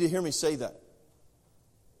 You need to hear me say that.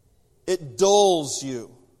 It dulls you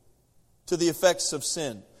to the effects of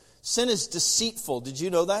sin. Sin is deceitful. Did you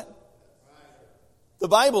know that? The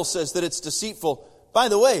Bible says that it's deceitful. By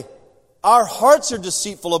the way, our hearts are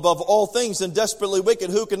deceitful above all things and desperately wicked.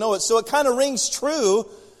 Who can know it? So it kind of rings true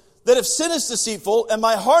that if sin is deceitful and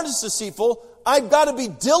my heart is deceitful, I've got to be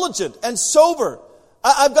diligent and sober.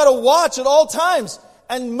 I've got to watch at all times.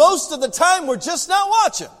 And most of the time, we're just not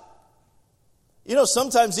watching. You know,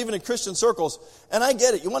 sometimes even in Christian circles, and I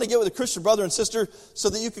get it, you want to get with a Christian brother and sister so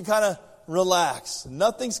that you can kind of relax.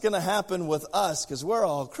 Nothing's going to happen with us because we're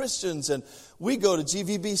all Christians and we go to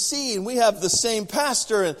GVBC and we have the same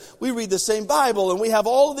pastor and we read the same Bible and we have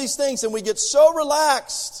all of these things and we get so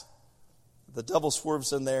relaxed. The devil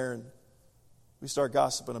swerves in there and we start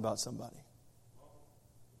gossiping about somebody.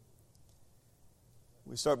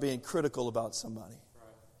 We start being critical about somebody.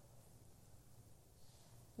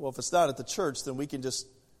 Well, if it's not at the church, then we can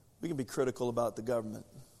be critical about the government.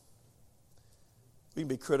 We can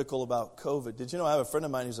be critical about COVID. Did you know I have a friend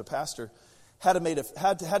of mine who's a pastor, had to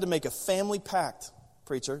make a family pact,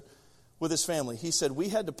 preacher, with his family. He said, we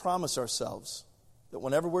had to promise ourselves that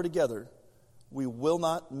whenever we're together, we will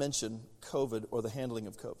not mention COVID or the handling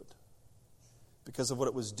of COVID because of what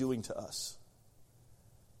it was doing to us.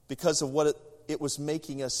 Because of what it was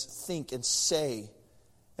making us think and say,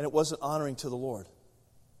 and it wasn't honoring to the Lord.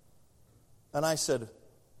 And I said,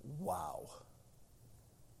 wow,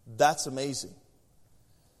 that's amazing.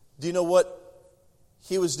 Do you know what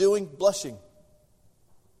he was doing? Blushing.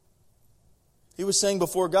 He was saying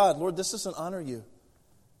before God, Lord, this doesn't honor you.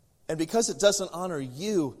 And because it doesn't honor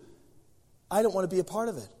you, I don't want to be a part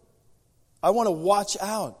of it. I want to watch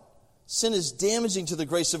out Sin is damaging to the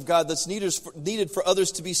grace of God that's needed for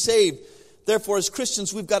others to be saved. Therefore, as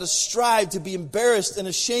Christians, we've got to strive to be embarrassed and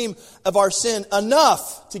ashamed of our sin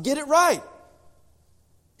enough to get it right.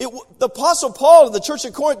 The Apostle Paul to the church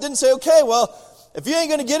at Corinth didn't say, okay, well, if you ain't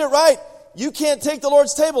going to get it right, you can't take the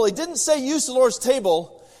Lord's table. He didn't say use the Lord's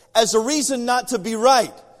table as a reason not to be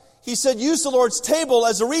right. He said use the Lord's table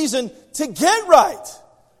as a reason to get right.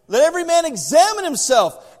 Let every man examine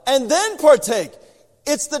himself and then partake.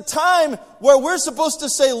 It's the time where we're supposed to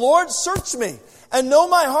say, Lord, search me and know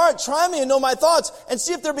my heart, try me and know my thoughts, and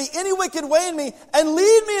see if there be any wicked way in me, and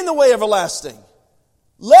lead me in the way everlasting.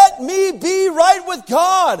 Let me be right with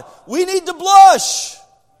God. We need to blush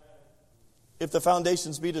if the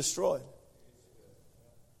foundations be destroyed.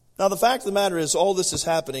 Now, the fact of the matter is, all this is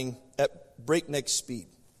happening at breakneck speed.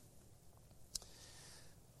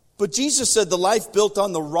 But Jesus said the life built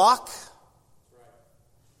on the rock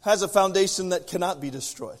has a foundation that cannot be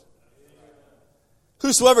destroyed.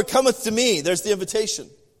 Whosoever cometh to me, there's the invitation,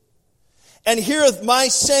 and heareth my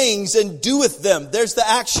sayings and doeth them, there's the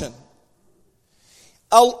action.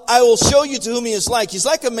 I will show you to whom he is like. He's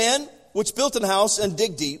like a man which built an house and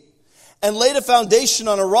digged deep and laid a foundation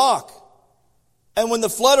on a rock. And when the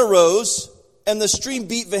flood arose and the stream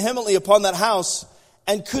beat vehemently upon that house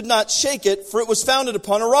and could not shake it, for it was founded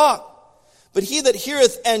upon a rock. But he that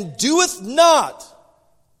heareth and doeth not,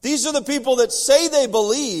 these are the people that say they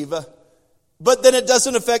believe, but then it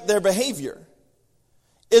doesn't affect their behavior,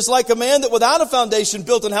 is like a man that without a foundation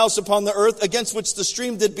built an house upon the earth, against which the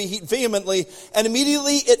stream did beat vehemently, and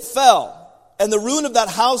immediately it fell, and the ruin of that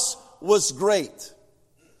house was great.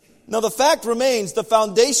 Now the fact remains, the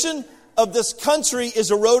foundation of this country is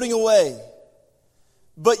eroding away.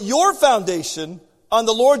 But your foundation on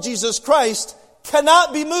the Lord Jesus Christ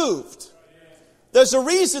cannot be moved. There's a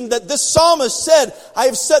reason that this psalmist said, I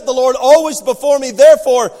have set the Lord always before me,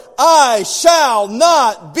 therefore I shall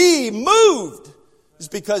not be moved. It's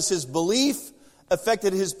because his belief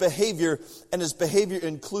affected his behavior, and his behavior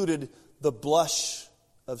included the blush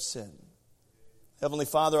of sin. Heavenly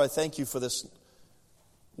Father, I thank you for this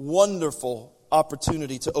wonderful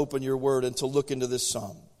opportunity to open your word and to look into this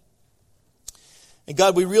psalm. And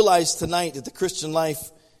God, we realize tonight that the Christian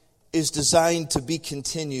life is designed to be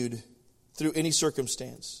continued through any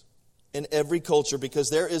circumstance, in every culture, because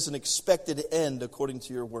there is an expected end according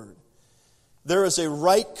to your word. There is a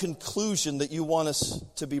right conclusion that you want us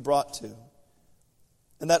to be brought to.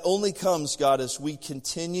 And that only comes, God, as we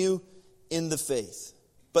continue in the faith.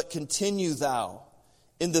 But continue thou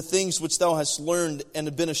in the things which thou hast learned and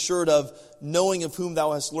have been assured of, knowing of whom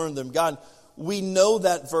thou hast learned them. God, we know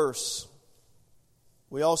that verse.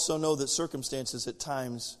 We also know that circumstances at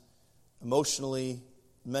times, emotionally,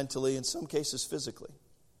 mentally, in some cases physically,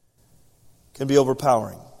 can be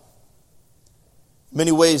overpowering. In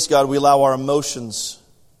many ways, God, we allow our emotions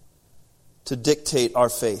to dictate our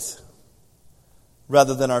faith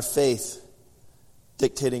rather than our faith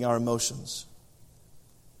dictating our emotions.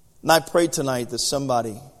 And I pray tonight that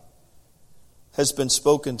somebody has been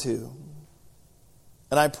spoken to.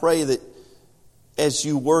 And I pray that as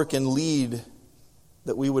you work and lead,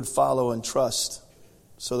 that we would follow and trust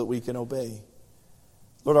so that we can obey.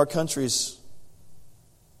 Lord, our country's,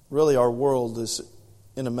 really our world is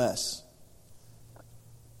in a mess.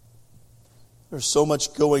 There's so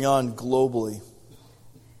much going on globally.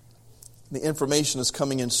 The information is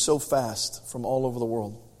coming in so fast from all over the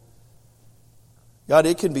world. God,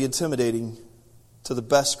 it can be intimidating to the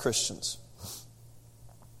best Christians.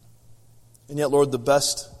 And yet, Lord, the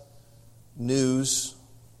best news,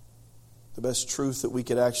 the best truth that we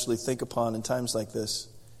could actually think upon in times like this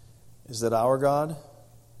is that our God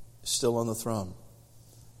is still on the throne.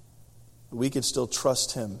 We can still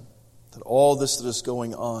trust him, that all this that is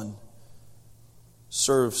going on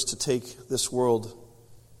serves to take this world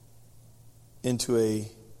into a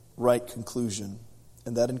right conclusion,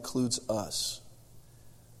 and that includes us.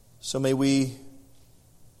 So may we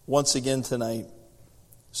once again tonight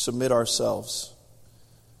submit ourselves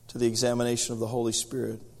to the examination of the Holy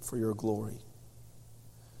Spirit for your glory.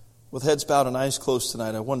 With heads bowed and eyes closed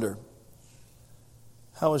tonight, I wonder,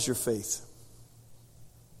 how is your faith?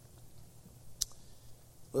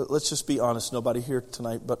 Let's just be honest. Nobody here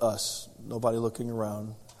tonight but us. Nobody looking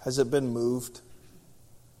around. Has it been moved?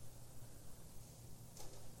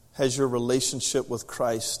 Has your relationship with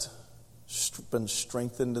Christ been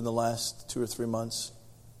strengthened in the last 2 or 3 months?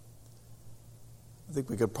 I think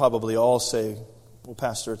we could probably all say, well,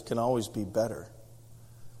 Pastor, it can always be better.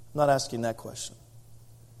 I'm not asking that question.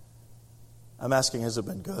 I'm asking, has it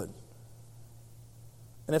been good?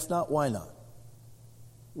 And if not, why not?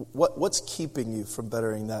 What's keeping you from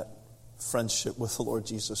bettering that friendship with the Lord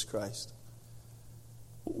Jesus Christ?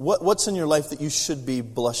 What's in your life that you should be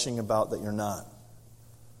blushing about that you're not?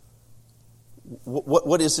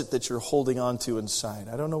 What is it that you're holding on to inside?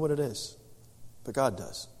 I don't know what it is, but God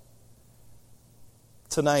does.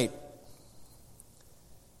 Tonight,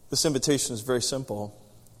 this invitation is very simple,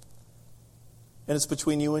 and it's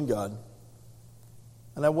between you and God.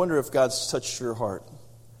 And I wonder if God's touched your heart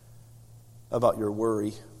about your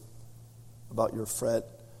worry, about your fret,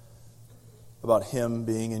 about Him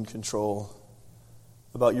being in control,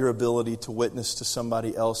 about your ability to witness to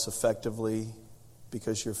somebody else effectively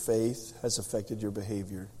because your faith has affected your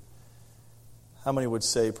behavior. How many would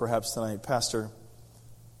say perhaps tonight, Pastor,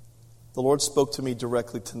 the Lord spoke to me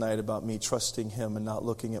directly tonight about me trusting Him and not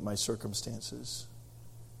looking at my circumstances.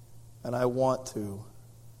 And I want to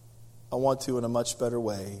in a much better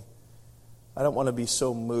way. I don't want to be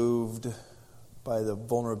so moved by the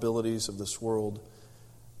vulnerabilities of this world.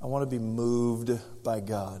 I want to be moved by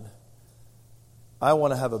God. I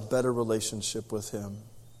want to have a better relationship with Him.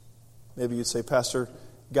 Maybe you'd say, Pastor,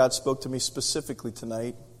 God spoke to me specifically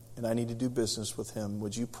tonight, and I need to do business with Him.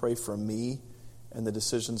 Would you pray for me and the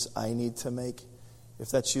decisions I need to make? If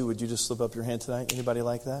that's you, would you just slip up your hand tonight? Anybody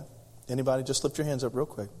like that? Anybody? Just lift your hands up real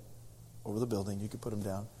quick over the building. You can put them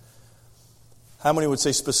down. How many would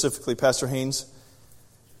say specifically, Pastor Haynes,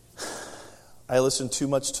 I listen too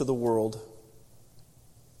much to the world,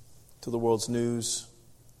 to the world's news,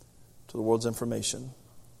 to the world's information,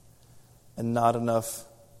 and not enough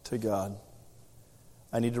to God.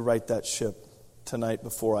 I need to right that ship tonight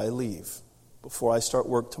before I leave. Before I start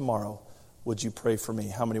work tomorrow, would you pray for me?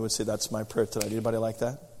 How many would say that's my prayer tonight? Anybody like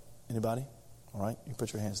that? Anybody? All right, you can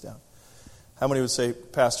put your hands down. How many would say,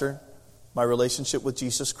 Pastor, my relationship with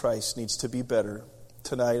Jesus Christ needs to be better.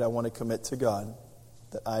 Tonight I want to commit to God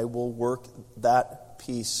that I will work that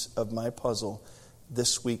piece of my puzzle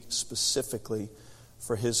this week specifically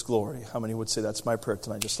for His glory. How many would say that's my prayer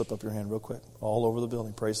tonight? Just slip up your hand real quick. All over the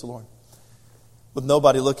building. Praise the Lord. With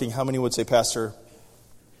nobody looking, how many would say, Pastor,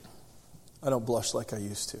 I don't blush like I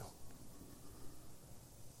used to.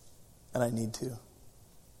 And I need to.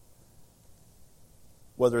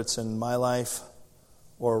 Whether it's in my life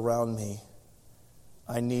or around me,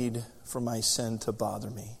 I need for my sin to bother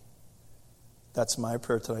me. That's my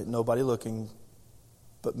prayer tonight. Nobody looking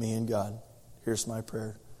but me and God. Here's my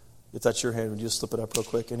prayer. If that's your hand, would you just slip it up real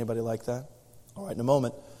quick? Anybody like that? All right, in a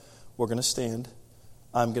moment, we're going to stand.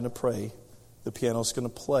 I'm going to pray. The piano's going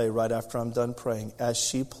to play right after I'm done praying. As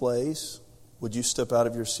she plays, would you step out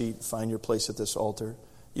of your seat and find your place at this altar?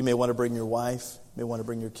 You may want to bring your wife. You may want to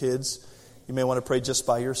bring your kids. You may want to pray just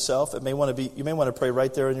by yourself. You may want to pray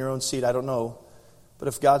right there in your own seat. I don't know. But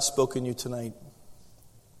if God's spoken to you tonight,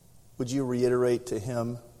 would you reiterate to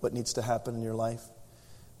Him what needs to happen in your life?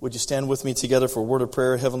 Would you stand with me together for a word of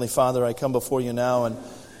prayer? Heavenly Father, I come before you now and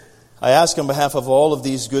I ask on behalf of all of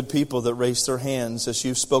these good people that raised their hands, as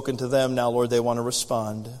you've spoken to them now, Lord, they want to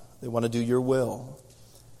respond. They want to do your will.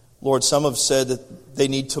 Lord, some have said that they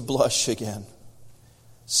need to blush again.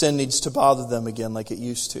 Sin needs to bother them again like it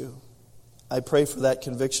used to. I pray for that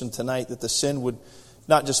conviction tonight, that the sin would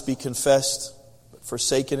not just be confessed, but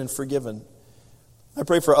forsaken and forgiven. I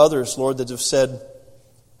pray for others, Lord, that have said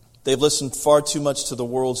they've listened far too much to the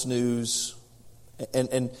world's news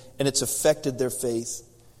and it's affected their faith.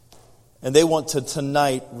 And they want to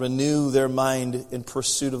tonight renew their mind in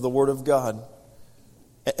pursuit of the Word of God.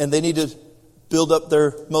 And they need to build up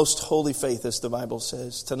their most holy faith, as the Bible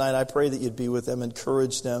says. Tonight I pray that you'd be with them,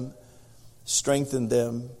 encourage them, strengthen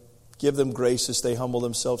them, give them grace as they humble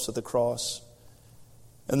themselves at the cross.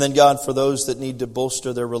 And then, God, for those that need to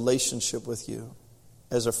bolster their relationship with you,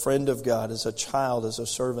 as a friend of God, as a child, as a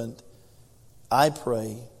servant, I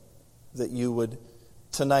pray that you would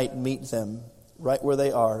tonight meet them right where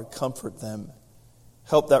they are, comfort them,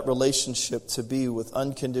 help that relationship to be with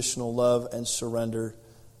unconditional love and surrender,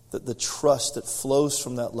 that the trust that flows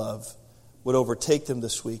from that love would overtake them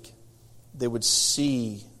this week. They would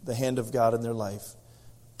see the hand of God in their life.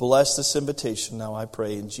 Bless this invitation now, I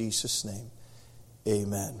pray, in Jesus' name.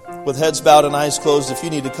 Amen. With heads bowed and eyes closed, if you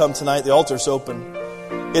need to come tonight, the altar's open.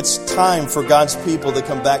 It's time for God's people to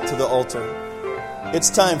come back to the altar. It's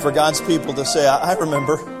time for God's people to say, I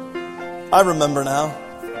remember now.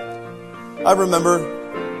 I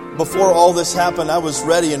remember before all this happened, I was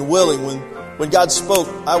ready and willing. When God spoke,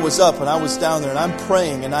 I was up and I was down there and I'm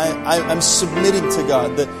praying and I'm submitting to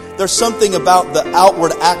God. That there's something about the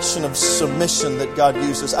outward action of submission that God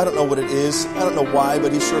uses. I don't know what it is. I don't know why,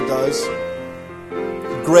 but He sure does.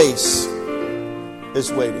 Grace is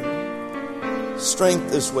waiting.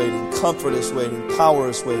 Strength is waiting. Comfort is waiting. Power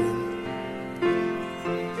is waiting.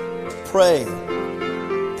 Pray.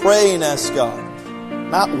 Pray and ask God,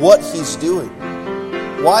 not what He's doing.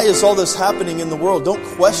 Why is all this happening in the world? Don't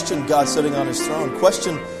question God sitting on His throne.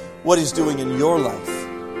 Question what He's doing in your life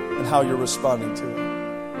and how you're responding to it.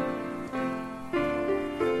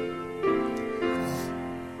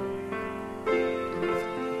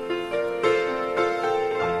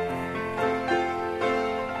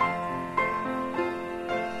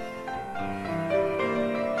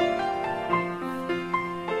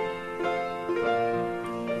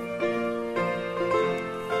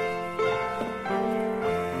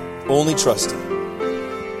 Only trust Him.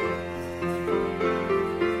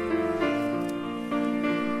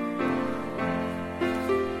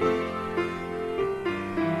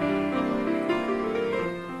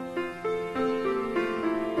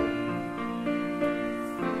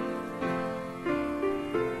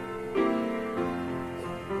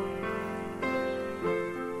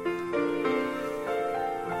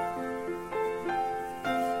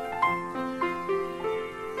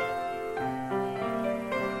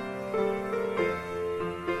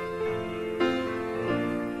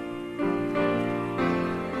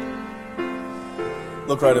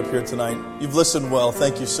 Look right up here tonight. You've listened well.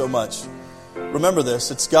 Thank you so much. Remember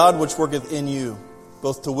this, it's God which worketh in you,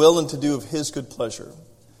 both to will and to do of His good pleasure.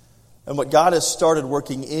 And what God has started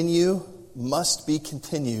working in you must be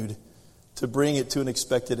continued to bring it to an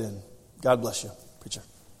expected end. God bless you. Preacher.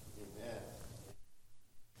 Amen.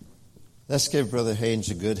 Let's give Brother Haynes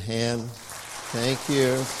a good hand. Thank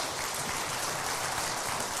you.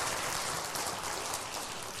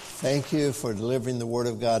 Thank you for delivering the Word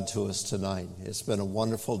of God to us tonight. It's been a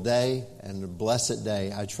wonderful day and a blessed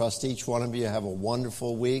day. I trust each one of you have a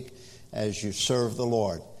wonderful week as you serve the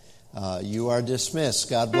Lord. You are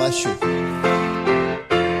dismissed. God bless you.